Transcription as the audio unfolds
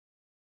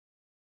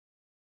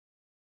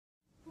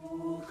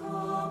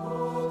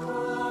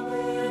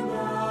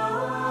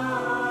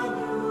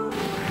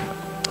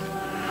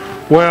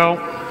Well,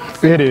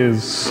 it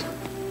is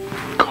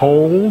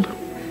cold,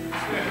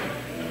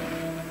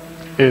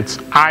 it's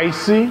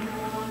icy,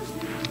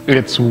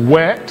 it's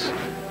wet,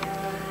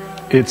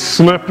 it's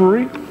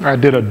slippery. I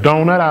did a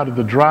donut out of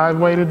the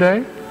driveway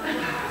today.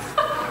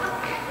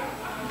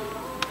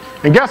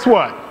 And guess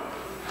what?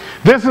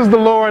 This is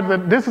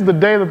the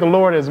day that the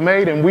Lord has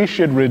made, and we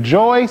should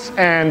rejoice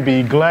and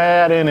be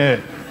glad in it.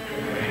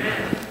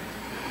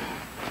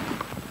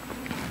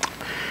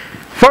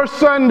 First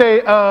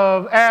Sunday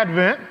of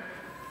Advent,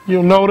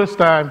 you'll notice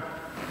I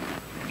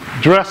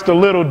dressed a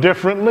little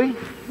differently,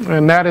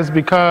 and that is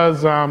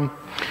because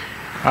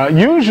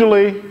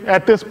usually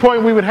at this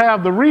point we would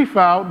have the wreath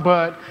out,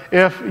 but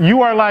if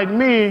you are like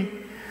me,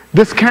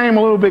 this came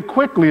a little bit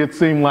quickly, it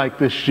seemed like,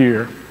 this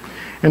year.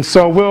 And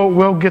so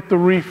we'll get the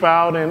wreath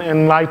out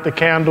and light the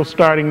candle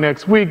starting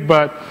next week.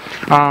 But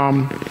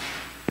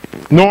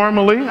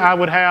normally I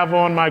would have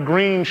on my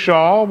green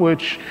shawl,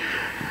 which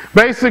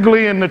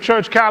basically in the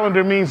church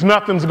calendar means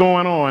nothing's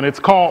going on. It's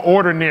called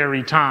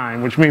ordinary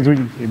time, which means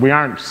we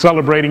aren't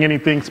celebrating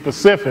anything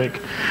specific.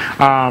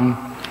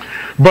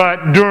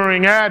 But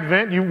during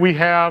Advent, we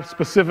have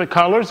specific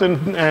colors,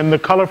 and the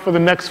color for the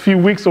next few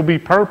weeks will be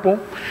purple,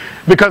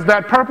 because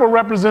that purple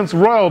represents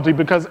royalty,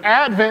 because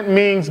Advent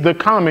means the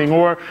coming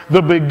or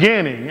the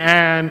beginning.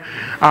 And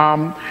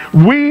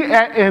we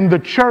in the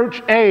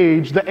church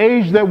age, the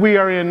age that we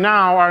are in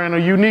now, are in a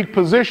unique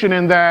position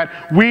in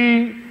that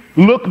we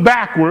look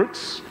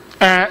backwards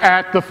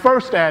at the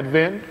first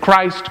Advent,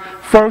 Christ's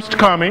first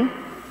coming.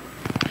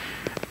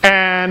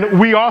 And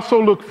we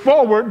also look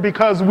forward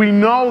because we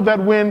know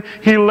that when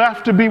he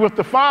left to be with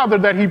the Father,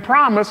 that he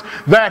promised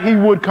that he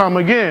would come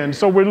again.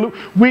 So we're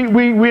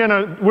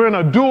in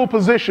a dual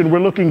position.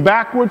 We're looking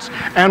backwards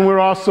and we're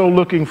also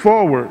looking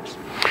forwards.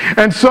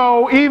 And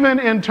so even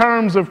in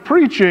terms of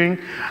preaching,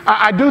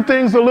 I do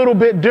things a little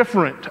bit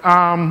different.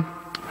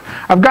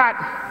 I've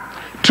got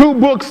two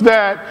books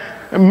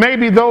that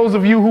maybe those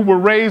of you who were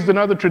raised in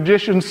other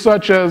traditions,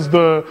 such as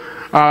the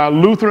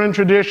Lutheran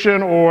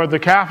tradition or the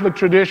Catholic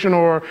tradition,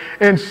 or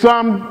in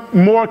some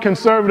more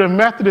conservative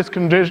Methodist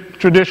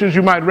traditions,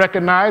 you might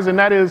recognize, and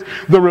that is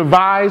the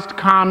Revised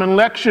Common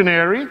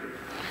Lectionary,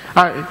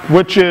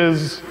 which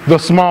is the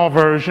small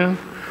version,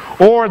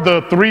 or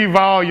the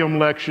 3-volume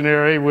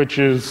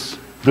lectionary,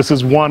 this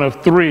is one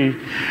of 3.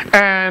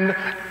 And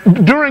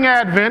during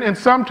Advent and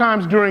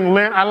sometimes during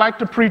Lent, I like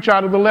to preach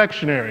out of the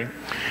lectionary.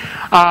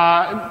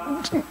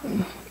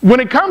 When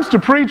it comes to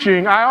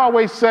preaching, I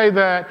always say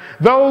that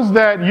those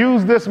that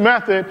use this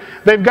method,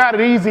 they've got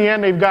it easy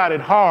and they've got it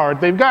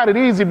hard. They've got it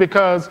easy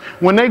because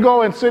when they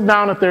go and sit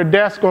down at their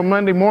desk on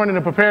Monday morning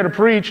to prepare to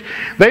preach,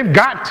 they've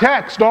got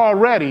text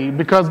already,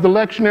 because the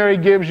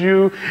lectionary gives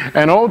you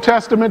an Old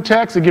Testament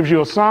text, it gives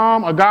you a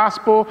psalm, a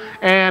gospel,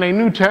 and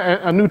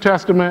a New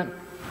Testament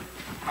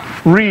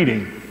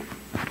reading.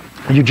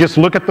 You just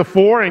look at the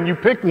 4 and you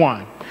pick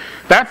one.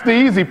 That's the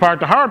easy part.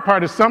 The hard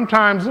part is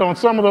sometimes on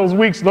some of those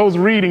weeks, those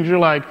readings, you're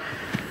like,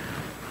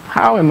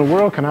 how in the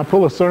world can I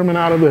pull a sermon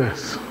out of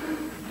this?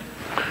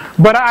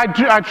 But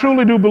I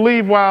truly do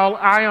believe, while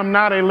I am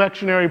not a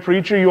lectionary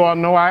preacher, you all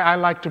know I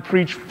like to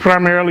preach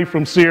primarily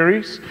from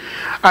series.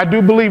 I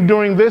do believe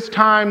during this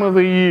time of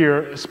the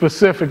year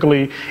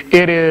specifically,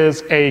 it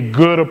is a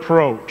good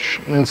approach.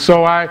 And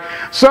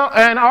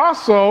and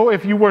also,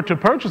 if you were to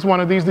purchase one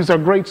of these are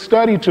great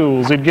study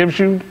tools. It gives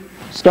you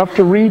stuff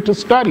to read, to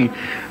study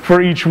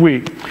for each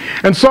week.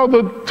 And so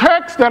the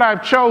text that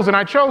I've chosen,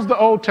 I chose the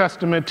Old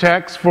Testament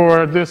text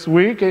for this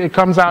week. It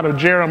comes out of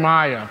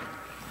Jeremiah.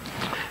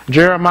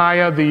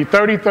 Jeremiah, the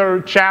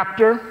 33rd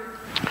chapter,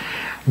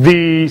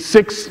 the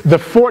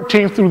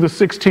 14th through the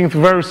 16th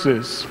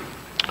verses.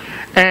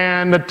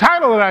 And the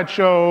title that I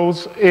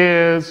chose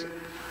is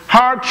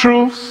Hard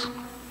Truths,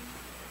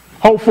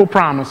 Hopeful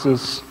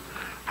Promises.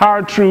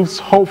 Hard Truths,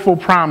 Hopeful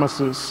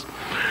Promises.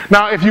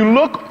 Now, if you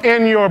look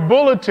in your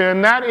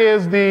bulletin, that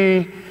is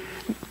the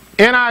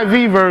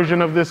NIV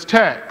version of this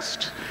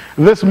text.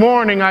 This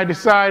morning, I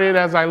decided,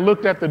 as I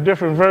looked at the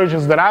different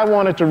versions, that I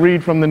wanted to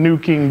read from the New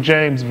King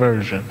James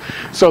Version.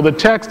 So the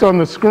text on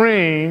the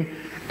screen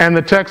and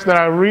the text that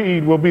I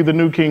read will be the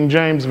New King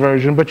James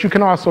Version, but you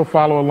can also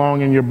follow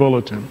along in your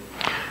bulletin.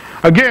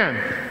 Again,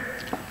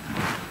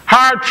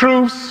 hard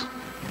truths,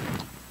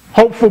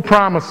 hopeful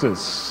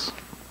promises.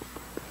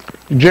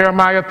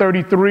 Jeremiah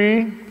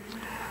 33,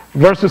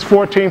 verses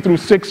 14 through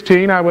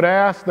 16, I would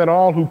ask that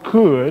all who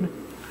could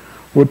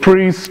would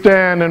please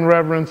stand in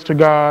reverence to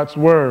God's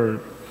word.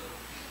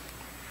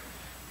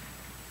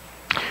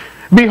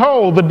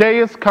 Behold, the day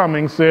is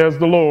coming, says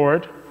the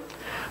Lord,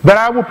 that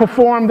I will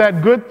perform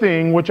that good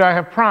thing which I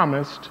have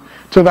promised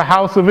to the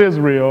house of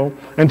Israel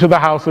and to the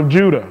house of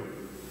Judah.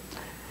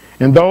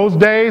 In those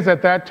days,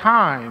 at that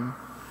time,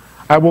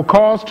 I will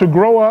cause to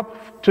grow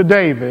up to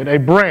David a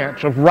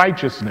branch of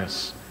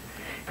righteousness.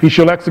 He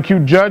shall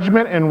execute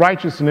judgment and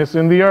righteousness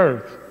in the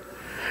earth.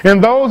 In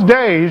those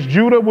days,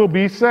 Judah will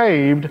be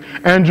saved,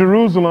 and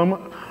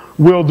Jerusalem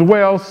will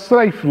dwell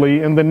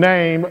safely in the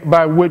name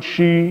by which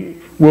she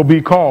will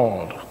be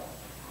called,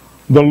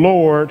 the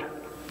Lord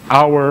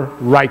our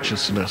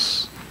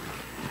righteousness.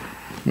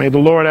 May the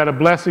Lord add a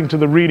blessing to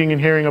the reading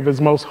and hearing of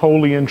his most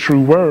holy and true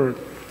word.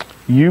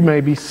 You may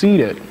be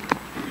seated.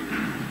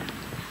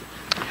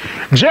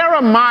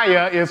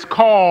 Jeremiah is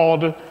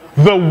called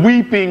the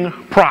weeping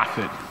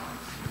prophet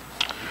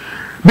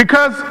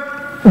because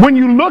when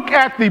you look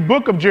at the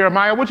book of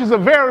Jeremiah, which is a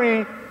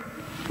very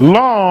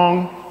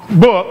long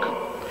book,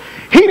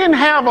 he didn't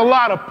have a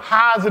lot of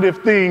positive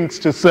things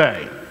to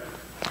say.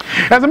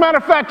 As a matter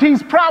of fact,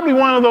 he's probably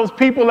one of those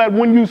people that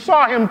when you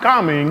saw him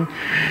coming,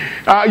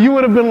 you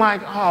would have been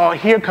like, oh,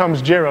 here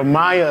comes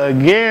Jeremiah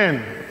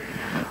again.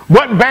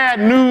 What bad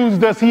news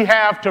does he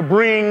have to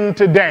bring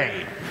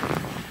today?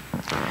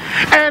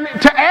 And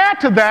to add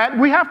to that,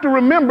 we have to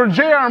remember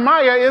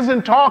Jeremiah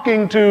isn't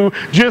talking to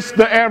just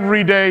the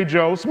everyday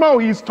Joe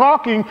Smo. He's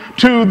talking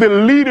to the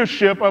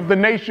leadership of the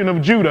nation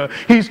of Judah.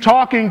 He's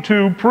talking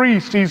to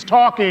priests. He's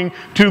talking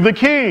to the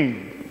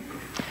king.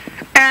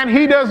 And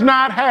he does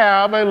not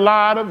have a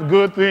lot of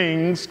good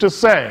things to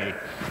say.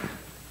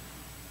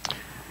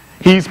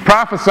 He's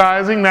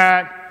prophesying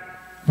that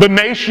the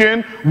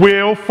nation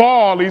will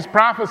fall. He's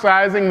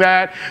prophesying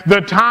that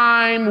the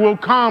time will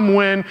come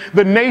when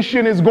the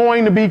nation is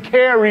going to be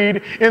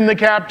carried in the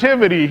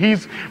captivity.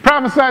 He's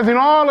prophesying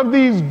all of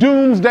these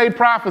doomsday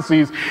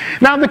prophecies.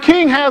 Now the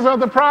king has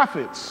other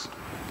prophets.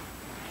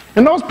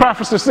 And those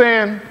prophets are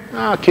saying,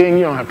 oh, king,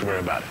 you don't have to worry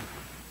about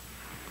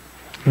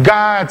it.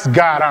 God's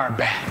got our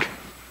back.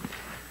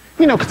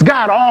 You know, because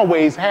God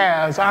always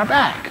has our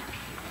back.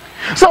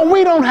 So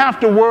we don't have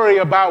to worry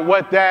about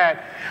what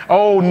that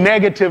old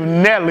negative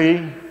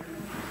Nelly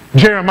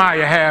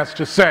Jeremiah has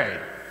to say.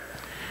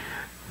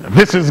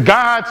 This is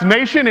God's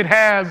nation. It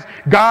has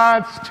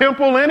God's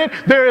temple in it.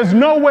 There is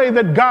no way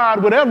that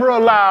God would ever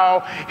allow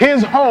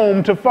his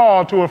home to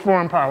fall to a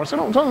foreign power. So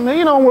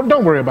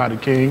don't worry about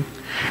it, king.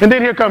 And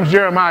then here comes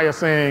Jeremiah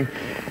saying,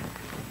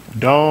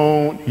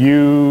 don't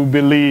you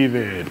believe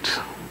it.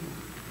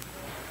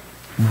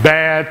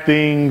 Bad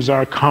things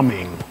are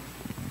coming.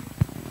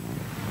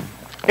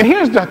 And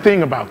here's the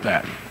thing about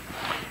that.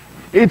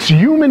 It's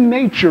human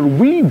nature.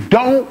 We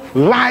don't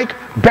like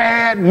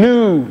bad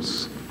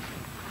news.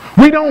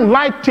 We don't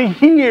like to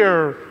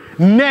hear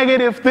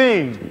negative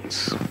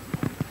things.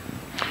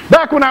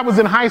 Back when I was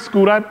in high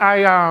school,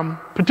 I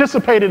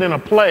participated in a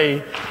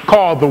play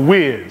called The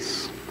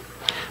Wiz.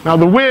 Now,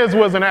 The Wiz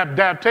was an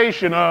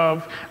adaptation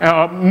of,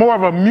 more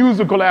of a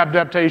musical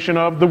adaptation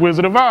of The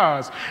Wizard of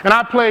Oz. And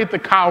I played the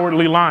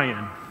Cowardly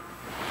Lion.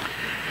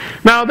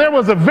 Now, there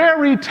was a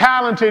very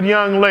talented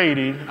young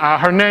lady.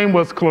 Her name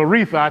was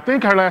Claritha. I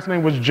think her last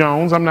name was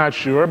Jones. I'm not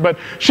sure. But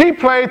she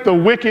played the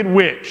Wicked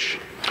Witch.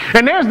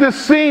 And there's this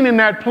scene in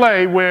that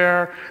play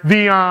where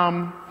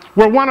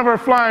where one of her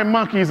flying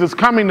monkeys is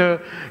coming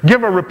to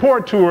give a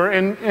report to her,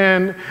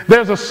 and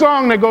there's a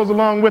song that goes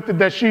along with it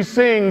that she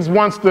sings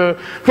once the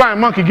flying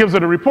monkey gives her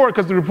the report,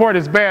 because the report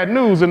is bad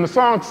news, and the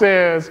song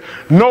says,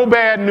 no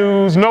bad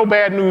news,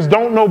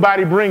 don't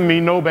nobody bring me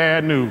no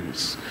bad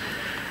news.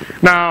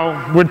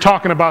 Now, we're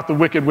talking about the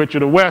Wicked Witch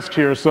of the West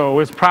here, so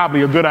it's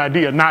probably a good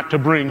idea not to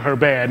bring her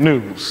bad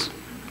news.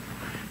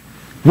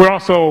 We're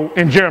also,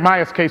 in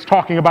Jeremiah's case,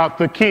 talking about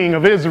the king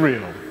of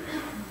Israel.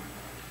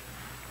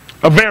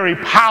 A very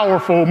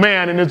powerful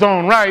man in his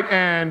own right,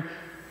 and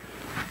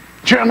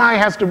Jeremiah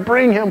has to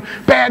bring him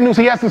bad news.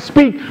 He has to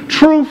speak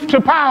truth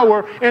to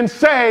power and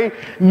say,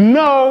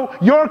 no,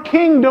 your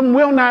kingdom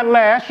will not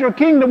last, your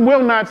kingdom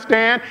will not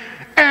stand,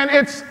 and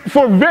it's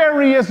for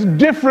various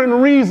different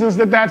reasons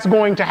that that's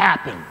going to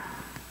happen.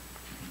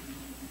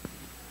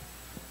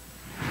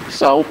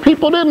 So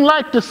people didn't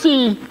like to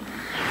see,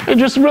 they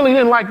just really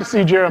didn't like to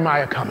see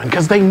Jeremiah coming,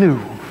 because they knew,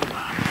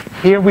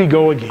 here we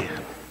go again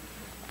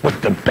with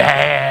the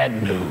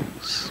bad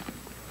news.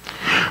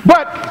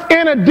 But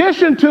in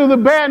addition to the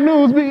bad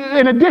news,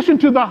 in addition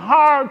to the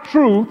hard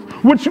truth,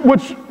 which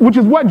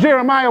is what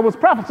Jeremiah was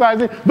prophesying,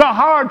 the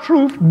hard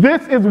truth,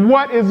 this is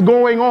what is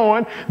going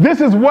on, this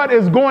is what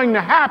is going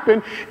to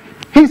happen,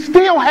 he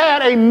still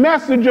had a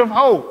message of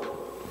hope.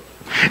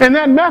 And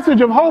that message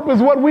of hope is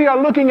what we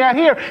are looking at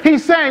here.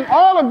 He's saying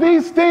all of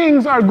these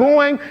things are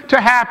going to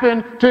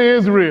happen to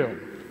Israel.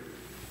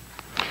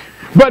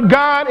 But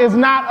God is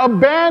not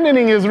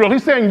abandoning Israel.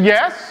 He's saying,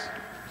 yes,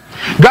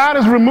 God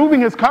is removing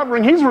his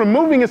covering. He's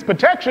removing his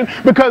protection,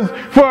 because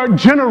for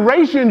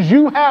generations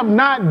you have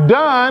not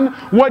done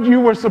what you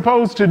were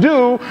supposed to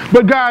do,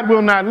 but God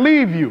will not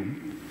leave you.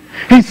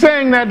 He's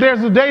saying that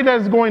there's a day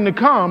that is going to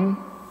come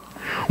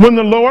when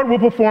the Lord will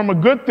perform a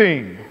good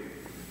thing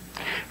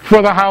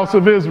for the house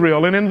of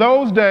Israel. And in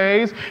those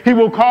days, he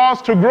will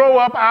cause to grow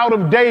up out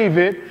of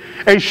David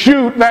a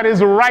shoot that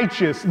is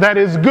righteous, that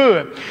is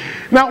good.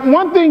 Now,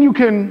 one thing you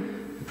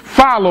can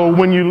follow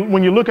when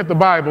you look at the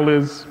Bible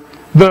is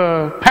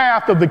the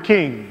path of the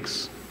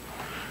kings.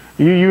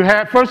 You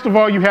had, first of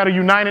all, you had a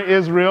united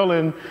Israel,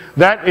 and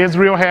that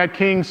Israel had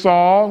King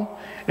Saul,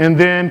 and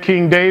then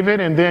King David,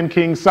 and then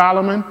King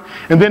Solomon.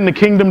 And then the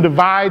kingdom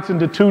divides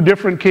into two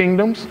different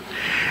kingdoms.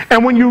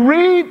 And when you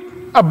read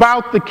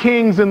about the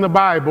kings in the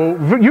Bible,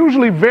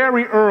 usually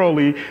very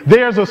early,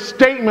 there's a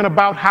statement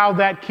about how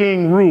that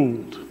king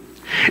ruled.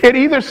 It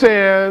either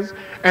says,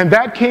 and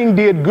that king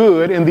did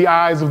good in the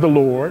eyes of the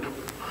Lord,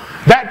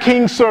 that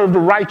king served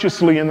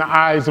righteously in the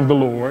eyes of the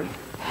Lord,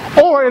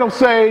 or it'll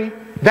say,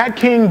 that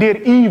king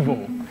did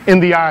evil in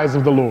the eyes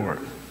of the Lord.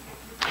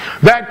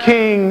 That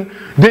king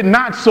did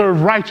not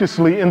serve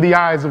righteously in the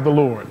eyes of the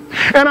Lord.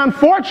 And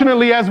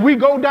unfortunately, as we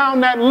go down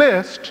that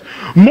list,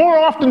 more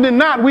often than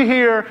not, we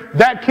hear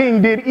that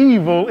king did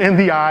evil in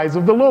the eyes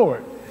of the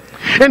Lord.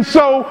 And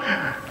so,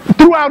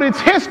 throughout its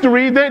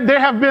history, there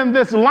have been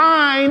this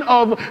line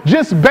of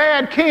just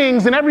bad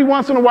kings, and every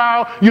once in a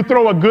while you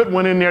throw a good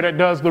one in there that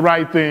does the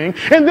right thing,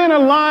 and then a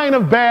line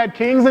of bad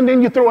kings, and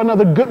then you throw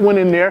another good one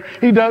in there.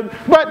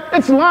 But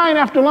it's line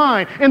after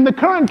line. And the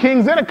current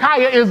king,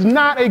 Zedekiah, is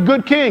not a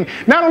good king.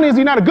 Not only is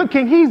he not a good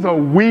king, he's a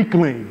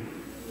weakling.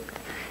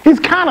 He's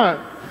kind of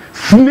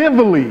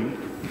snivelly.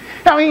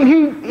 I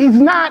mean, he's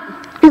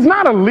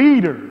not a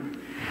leader.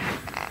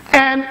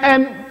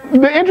 And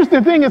the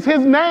interesting thing is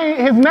his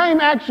name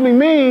actually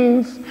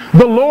means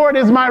the Lord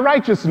is my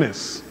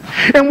righteousness.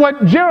 And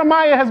what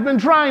Jeremiah has been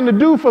trying to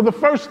do for the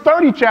first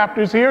 30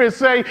 chapters here is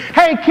say,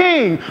 hey,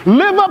 king,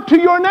 live up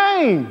to your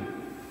name.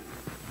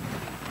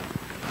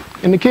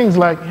 And the king's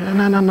like,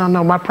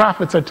 no, my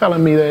prophets are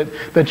telling me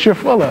that you're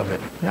full of it.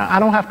 I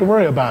don't have to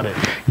worry about it.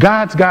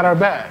 God's got our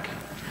back.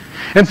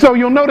 And so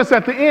you'll notice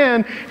at the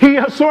end, he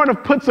sort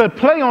of puts a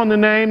play on the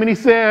name and he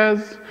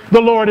says,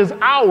 the Lord is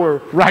our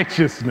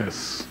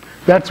righteousness.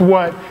 That's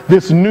what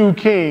this new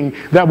king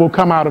that will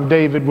come out of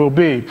David will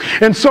be.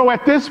 And so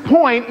at this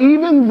point,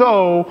 even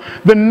though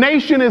the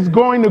nation is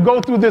going to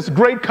go through this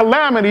great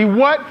calamity,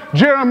 what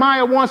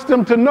Jeremiah wants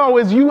them to know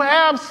is you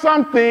have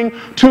something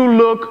to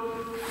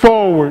look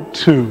forward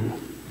to.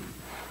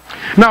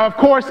 Now, of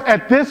course,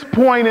 at this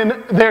point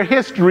in their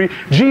history,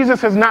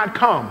 Jesus has not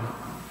come.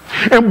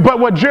 But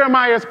what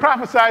Jeremiah is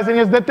prophesying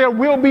is that there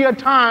will be a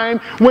time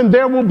when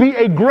there will be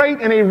a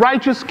great and a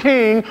righteous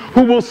king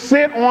who will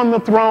sit on the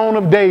throne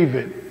of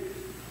David.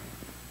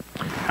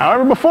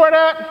 However, before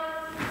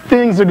that,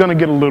 things are going to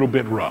get a little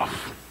bit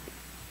rough.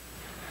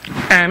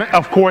 And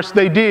of course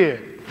they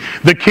did.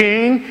 The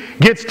king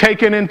gets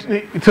taken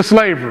into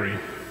slavery.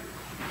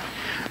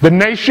 The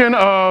nation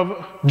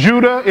of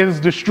Judah is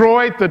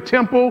destroyed. The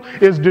temple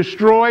is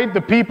destroyed.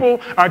 The people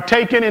are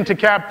taken into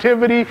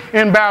captivity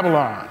in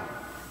Babylon.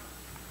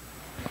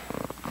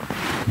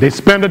 They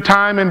spend a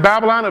time in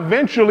Babylon.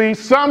 Eventually,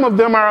 some of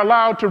them are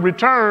allowed to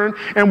return.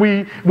 And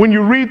when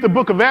you read the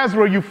book of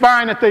Ezra, you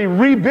find that they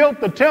rebuilt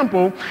the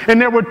temple.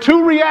 And there were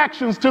two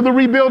reactions to the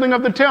rebuilding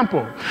of the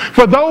temple.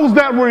 For those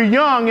that were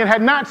young and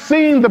had not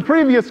seen the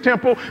previous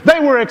temple, they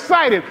were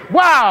excited.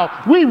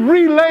 Wow, we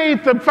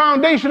relaid the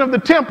foundation of the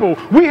temple.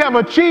 We have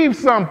achieved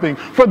something.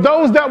 For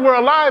those that were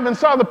alive and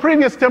saw the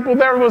previous temple,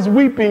 there was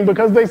weeping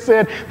because they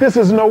said, this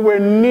is nowhere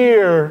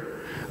near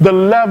the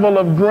level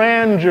of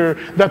grandeur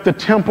that the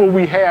temple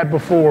we had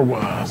before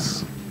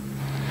was.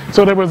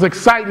 So there was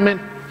excitement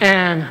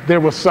and there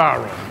was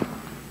sorrow.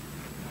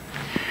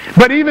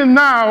 But even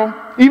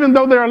now, even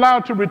though they're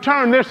allowed to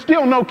return, there's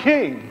still no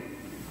king.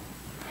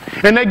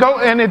 And they go,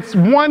 and it's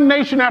one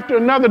nation after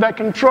another that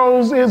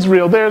controls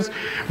Israel. There's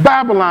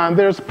Babylon,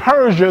 there's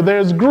Persia,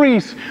 there's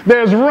Greece,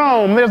 there's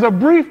Rome. There's a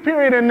brief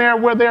period in there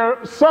where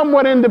they're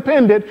somewhat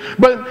independent,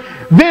 but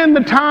then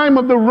the time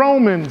of the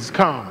Romans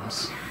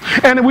comes.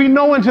 And we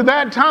know into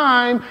that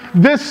time,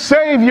 this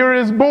Savior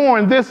is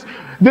born, this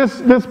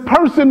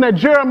person that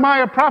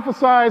Jeremiah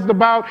prophesied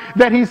about,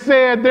 that he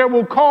said there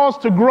will cause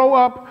to grow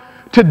up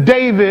to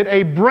David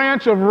a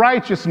branch of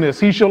righteousness.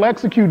 He shall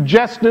execute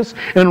justice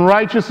and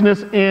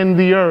righteousness in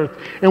the earth.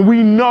 And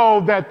we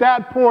know that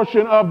that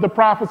portion of the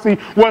prophecy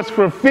was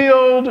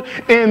fulfilled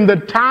in the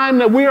time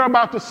that we are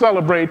about to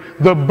celebrate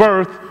the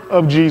birth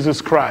of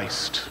Jesus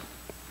Christ.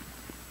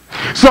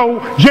 So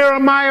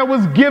Jeremiah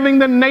was giving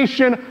the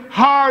nation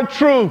hard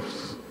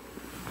truths,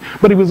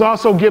 but he was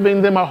also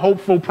giving them a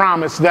hopeful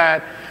promise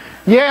that,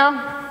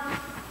 yeah,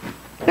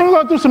 you're going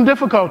to go through some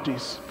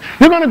difficulties.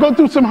 You're going to go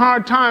through some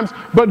hard times,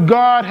 but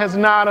God has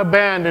not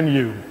abandoned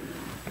you.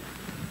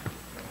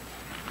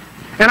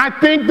 And I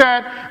think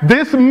that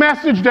this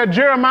message that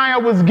Jeremiah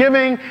was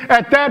giving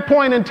at that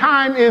point in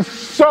time is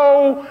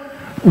so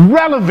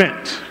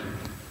relevant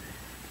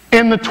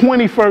in the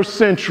 21st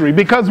century,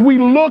 because we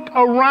look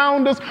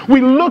around us,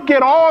 we look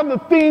at all the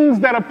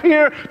things that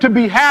appear to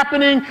be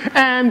happening,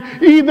 and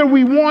either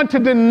we want to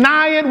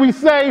deny it, we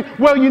say,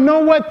 well, you know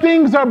what,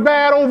 things are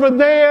bad over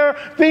there,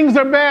 things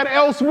are bad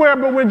elsewhere,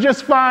 but we're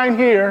just fine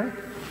here.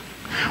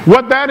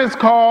 What that is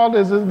called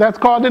that's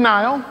called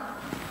denial.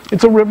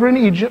 It's a river in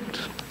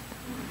Egypt.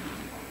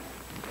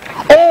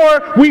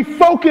 Or we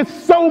focus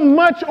so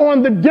much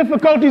on the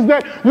difficulties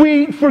that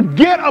we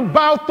forget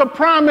about the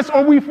promise,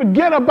 or we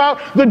forget about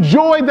the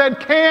joy that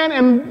can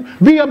and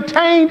be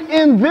obtained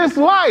in this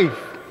life.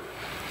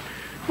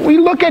 We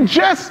look at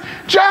just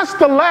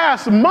the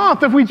last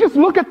month. If we just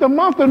look at the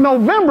month of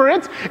November,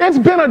 it's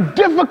been a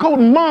difficult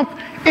month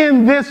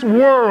in this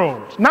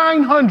world.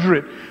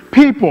 900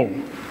 people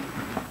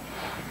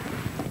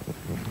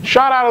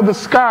shot out of the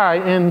sky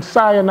in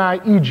Sinai,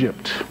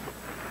 Egypt.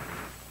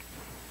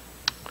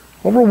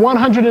 Over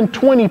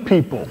 120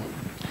 people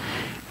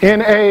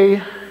in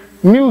a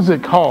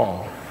music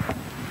hall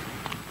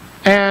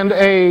and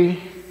a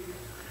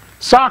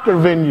soccer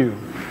venue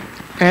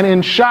and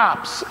in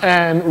shops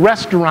and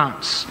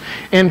restaurants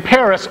in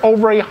Paris.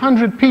 Over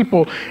 100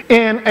 people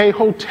in a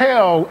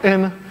hotel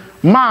in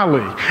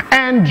Mali.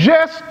 And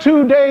just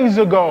 2 days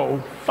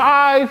ago,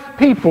 5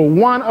 people,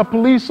 one a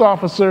police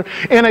officer,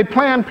 in a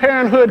Planned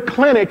Parenthood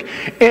clinic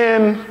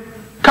in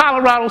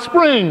Colorado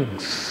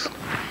Springs.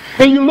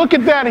 And you look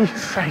at that and you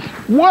say,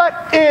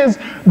 what is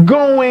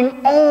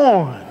going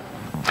on?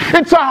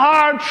 It's a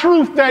hard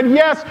truth that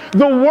yes,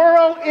 the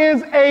world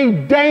is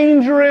a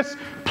dangerous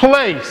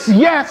place.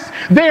 Yes,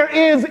 there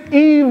is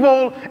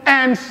evil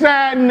and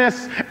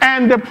sadness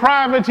and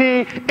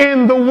depravity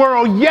in the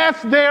world.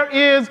 Yes, there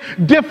is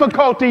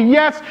difficulty.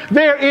 Yes,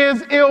 there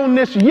is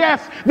illness.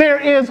 Yes, there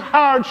is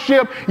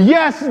hardship.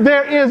 Yes,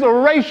 there is a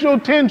racial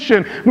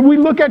tension. We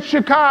look at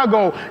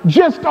Chicago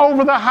just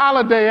over the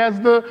holiday as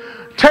the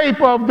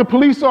tape of the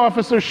police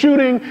officer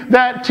shooting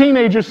that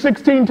teenager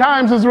 16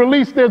 times is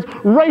released. There's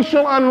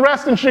racial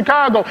unrest in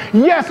Chicago.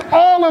 Yes,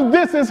 all of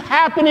this is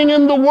happening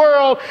in the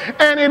world,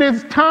 and it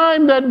is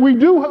time that we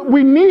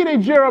need a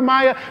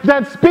Jeremiah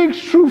that speaks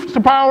truth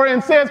to power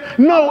and says,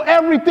 no,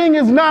 everything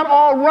is not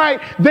all right.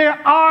 There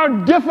are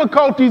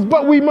difficulties,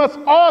 but we must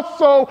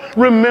also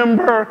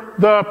remember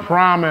the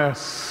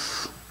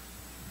promise.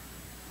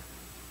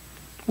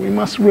 We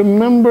must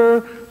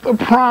remember the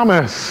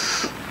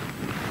promise.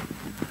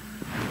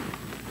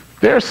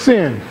 There's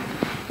sin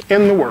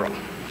in the world.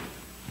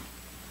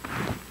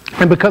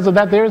 And because of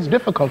that, there is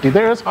difficulty,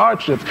 there is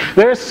hardships,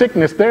 there is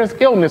sickness, there is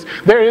illness,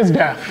 there is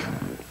death.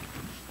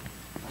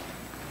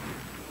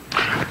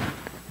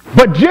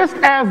 But just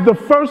as the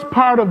first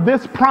part of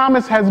this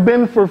promise has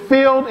been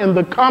fulfilled in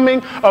the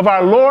coming of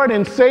our Lord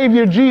and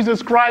Savior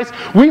Jesus Christ,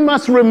 we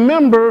must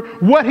remember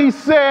what he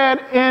said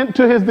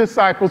to his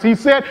disciples. He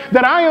said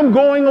that I am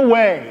going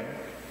away.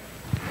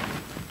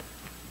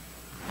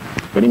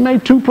 But he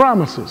made 2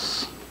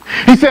 promises.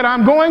 He said,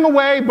 I'm going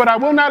away, but I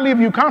will not leave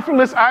you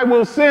comfortless. I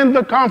will send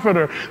the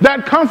Comforter.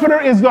 That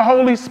Comforter is the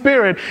Holy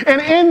Spirit. And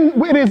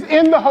it is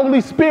in the Holy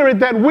Spirit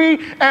that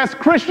we as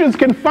Christians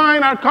can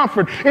find our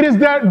comfort. It is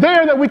there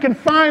that we can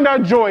find our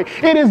joy.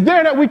 It is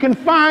there that we can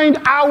find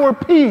our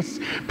peace.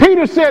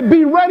 Peter said,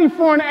 be ready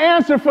for an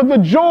answer for the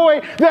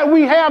joy that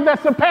we have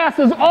that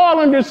surpasses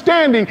all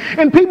understanding.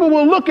 And people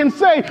will look and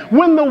say,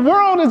 when the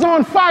world is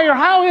on fire,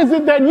 how is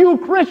it that you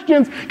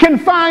Christians can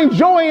find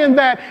joy in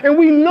that? And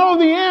we know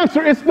the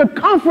answer. It's the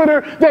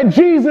Comforter that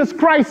Jesus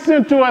Christ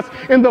sent to us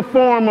in the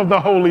form of the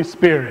Holy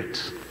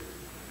Spirit.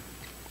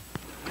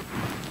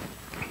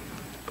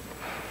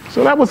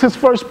 So that was his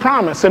first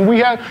promise, and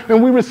we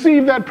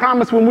received that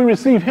promise when we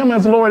received him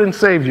as Lord and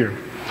Savior,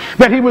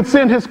 that he would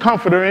send his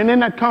Comforter, and in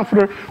that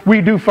Comforter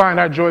we do find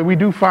our joy, we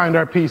do find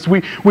our peace,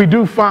 we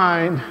do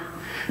find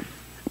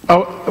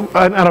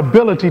an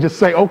ability to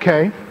say,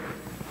 okay,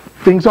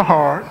 things are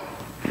hard.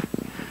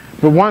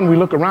 But one, we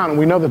look around and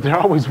we know that they're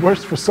always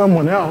worse for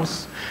someone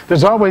else.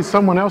 There's always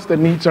someone else that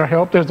needs our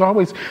help. There's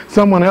always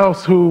someone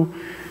else who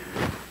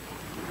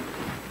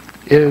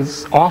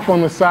is off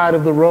on the side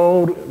of the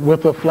road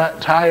with a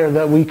flat tire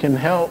that we can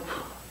help.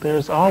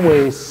 There's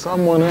always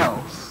someone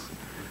else.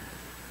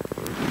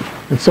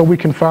 And so we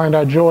can find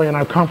our joy and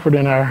our comfort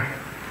and our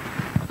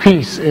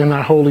peace in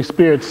our Holy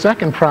Spirit.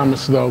 Second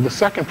promise, though, the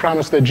second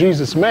promise that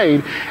Jesus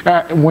made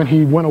when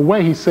he went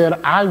away, he said,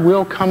 I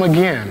will come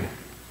again.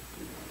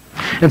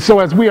 And so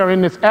as we are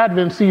in this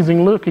Advent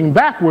season looking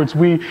backwards,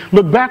 we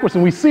look backwards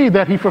and we see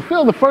that he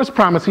fulfilled the first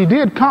promise. He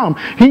did come.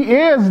 He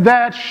is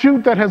that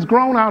shoot that has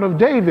grown out of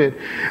David,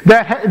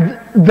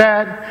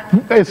 that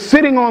is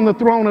sitting on the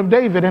throne of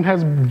David and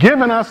has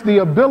given us the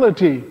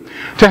ability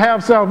to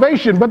have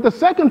salvation. But the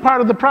second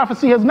part of the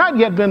prophecy has not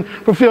yet been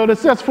fulfilled. It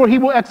says, for he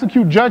will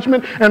execute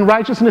judgment and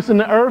righteousness in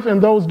the earth. In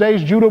those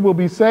days, Judah will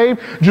be saved.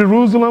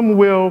 Jerusalem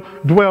will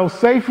dwell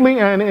safely,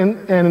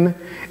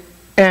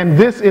 and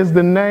this is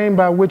the name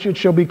by which it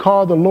shall be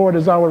called, the Lord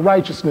is our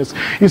righteousness.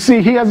 You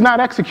see, he has not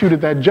executed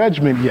that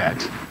judgment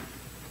yet.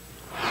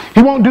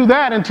 He won't do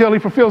that until he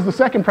fulfills the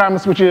second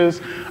promise, which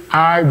is,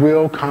 I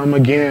will come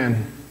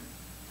again.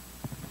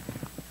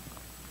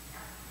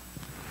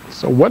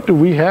 So what do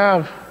we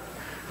have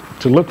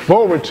to look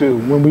forward to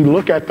when we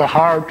look at the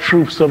hard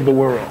truths of the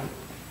world?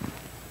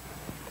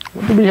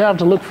 What do we have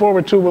to look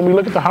forward to when we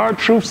look at the hard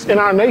truths in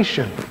our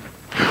nation?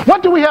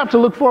 What do we have to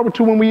look forward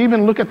to when we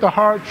even look at the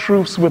hard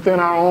truths within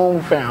our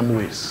own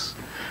families?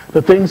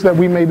 The things that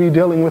we may be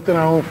dealing with in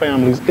our own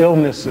families,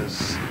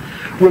 illnesses,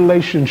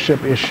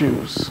 relationship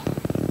issues.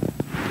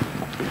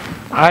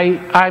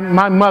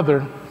 My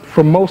mother,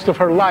 for most of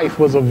her life,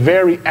 was a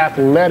very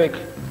athletic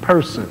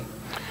person.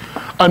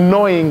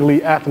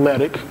 Annoyingly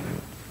athletic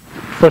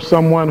for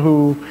someone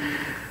who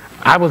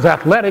I was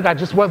athletic. I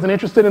just wasn't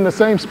interested in the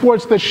same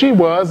sports that she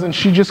was, and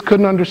she just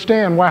couldn't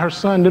understand why her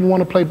son didn't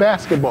want to play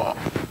basketball.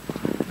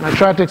 And I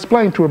tried to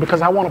explain to her,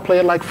 because I want to play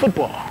it like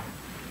football.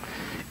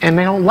 And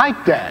they don't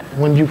like that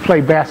when you play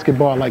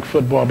basketball like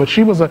football. But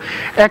she was an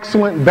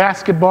excellent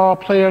basketball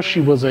player. She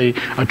was a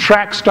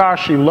track star.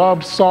 She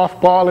loved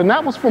softball. And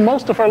that was for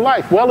most of her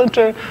life, well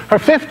into her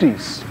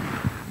 50s.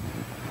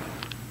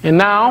 And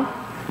now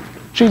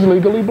she's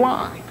legally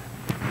blind.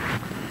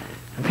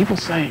 And people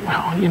say,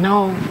 well, you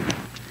know,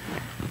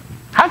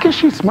 how can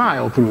she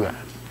smile through that?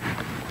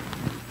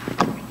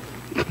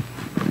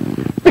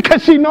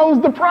 Because she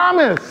knows the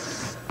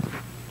promise.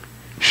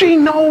 She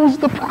knows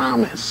the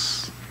promise.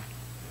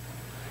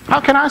 How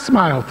can I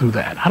smile through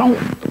that? I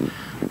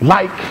don't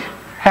like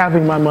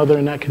having my mother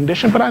in that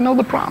condition, but I know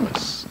the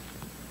promise.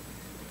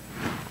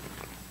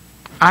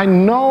 I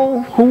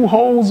know who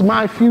holds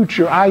my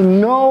future. I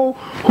know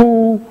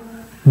who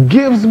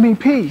gives me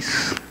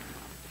peace.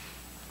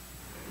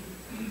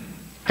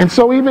 And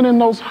so even in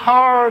those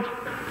hard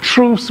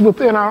truths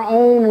within our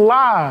own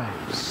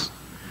lives,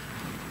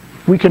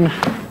 we can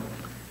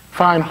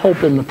find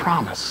hope in the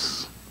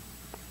promise.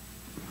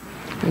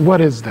 And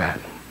what is that?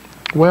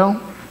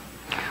 Well,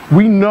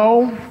 we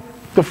know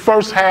the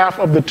first half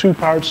of the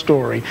two-part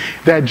story,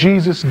 that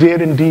Jesus did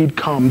indeed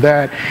come,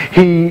 that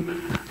he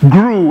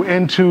grew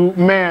into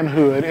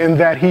manhood, and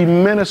that he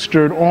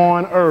ministered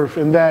on earth,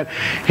 and that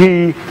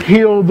he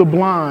healed the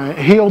blind,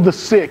 healed the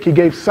sick, he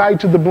gave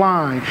sight to the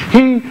blind,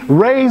 he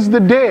raised the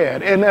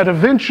dead, and that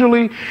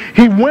eventually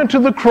he went to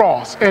the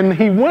cross, and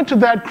he went to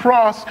that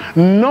cross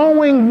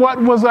knowing what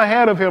was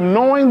ahead of him,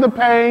 knowing the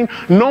pain,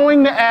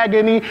 knowing the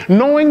agony,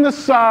 knowing the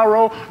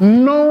sorrow,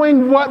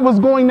 knowing what was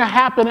going to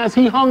happen as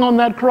he hung on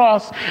that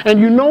cross. And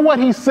you know what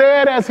he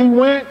said as he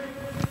went?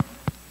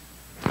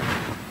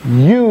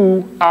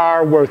 You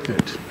are worth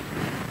it.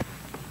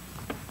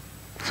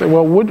 Say,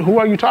 well, who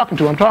are you talking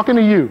to? I'm talking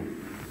to you.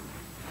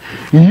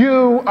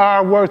 You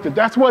are worth it.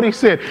 That's what he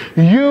said.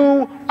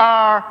 You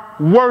are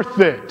worth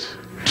it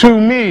to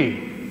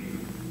me.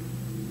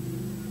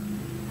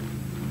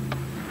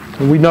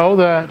 And we know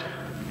that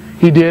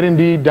he did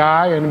indeed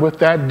die, and with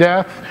that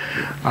death,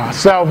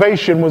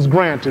 salvation was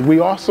granted. We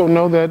also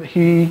know that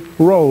he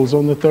rose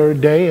on the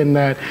third day, and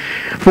that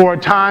for a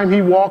time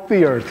he walked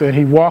the earth, and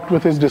he walked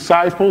with his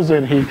disciples,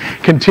 and he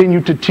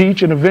continued to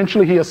teach, and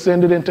eventually he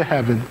ascended into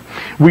heaven.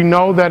 We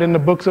know that in the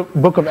book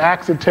of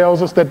Acts it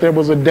tells us that there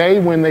was a day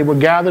when they were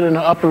gathered in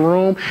the upper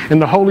room,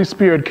 and the Holy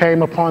Spirit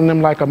came upon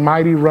them like a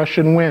mighty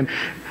rushing wind.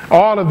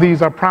 All of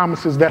these are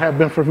promises that have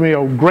been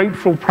fulfilled,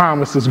 grateful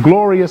promises,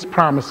 glorious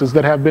promises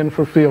that have been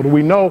fulfilled.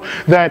 We know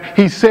that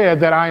he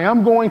said that I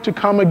am going to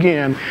come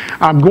again.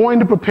 I'm going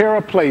to prepare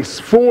a place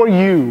for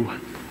you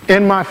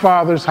in my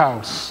Father's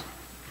house,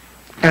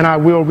 and I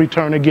will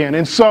return again.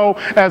 And so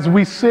as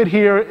we sit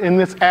here in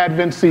this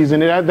Advent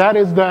season, that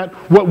is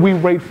what we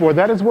wait for.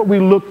 That is what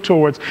we look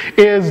towards,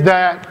 is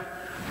that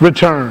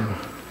return.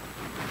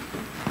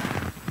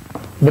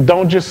 But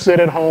don't just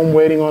sit at home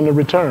waiting on the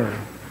return.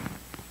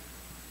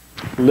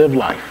 Live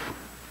life.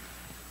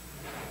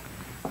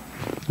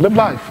 Live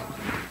life.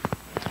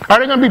 Are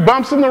there going to be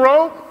bumps in the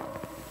road?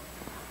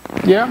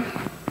 Yeah.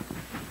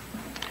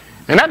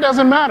 And that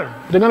doesn't matter.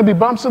 There are going to be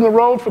bumps in the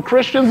road for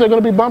Christians. There are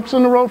going to be bumps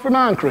in the road for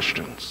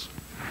non-Christians.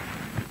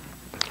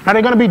 Are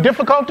there going to be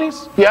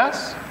difficulties?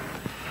 Yes.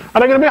 Are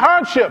there going to be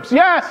hardships?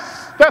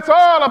 Yes. That's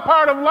all a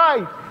part of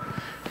life.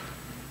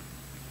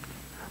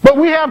 But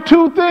we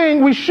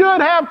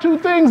should have two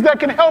things that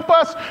can help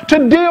us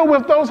to deal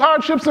with those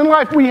hardships in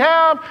life. We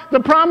have the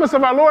promise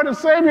of our Lord and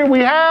Savior. We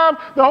have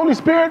the Holy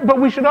Spirit,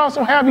 but we should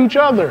also have each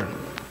other.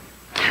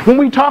 When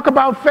we talk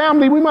about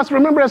family, we must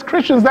remember as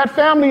Christians that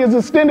family is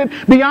extended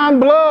beyond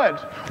blood.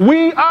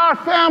 We are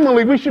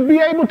family. We should be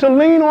able to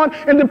lean on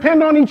and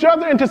depend on each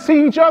other and to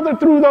see each other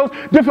through those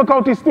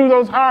difficulties, through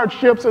those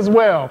hardships as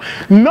well.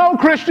 No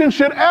Christian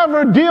should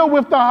ever deal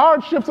with the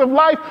hardships of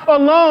life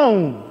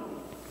alone,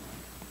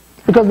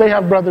 because they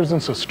have brothers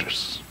and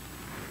sisters.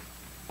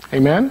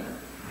 Amen?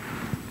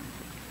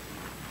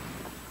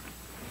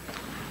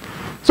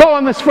 So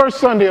on this first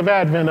Sunday of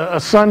Advent, a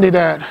Sunday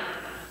that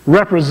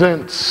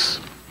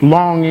represents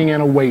longing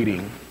and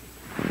awaiting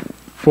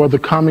for the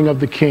coming of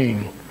the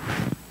King,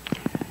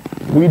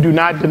 we do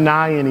not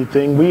deny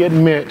anything. We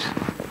admit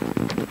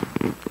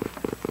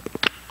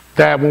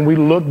that when we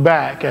look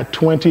back at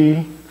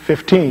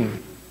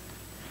 2015,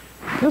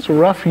 it was a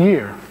rough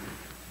year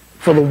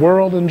for the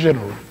world in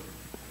general.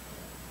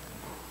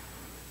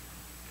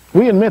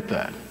 We admit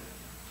that.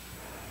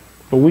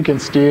 But we can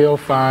still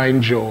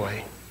find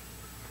joy,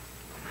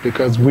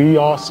 because we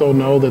also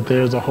know that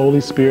there's a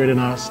Holy Spirit in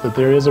us, that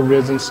there is a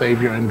risen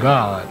Savior, and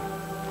God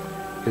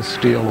is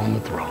still on the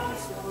throne.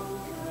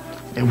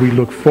 And we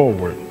look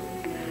forward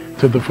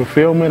to the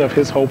fulfillment of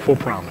his hopeful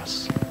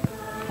promise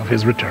of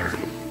his return.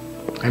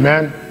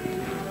 Amen?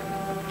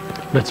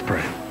 Let's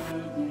pray.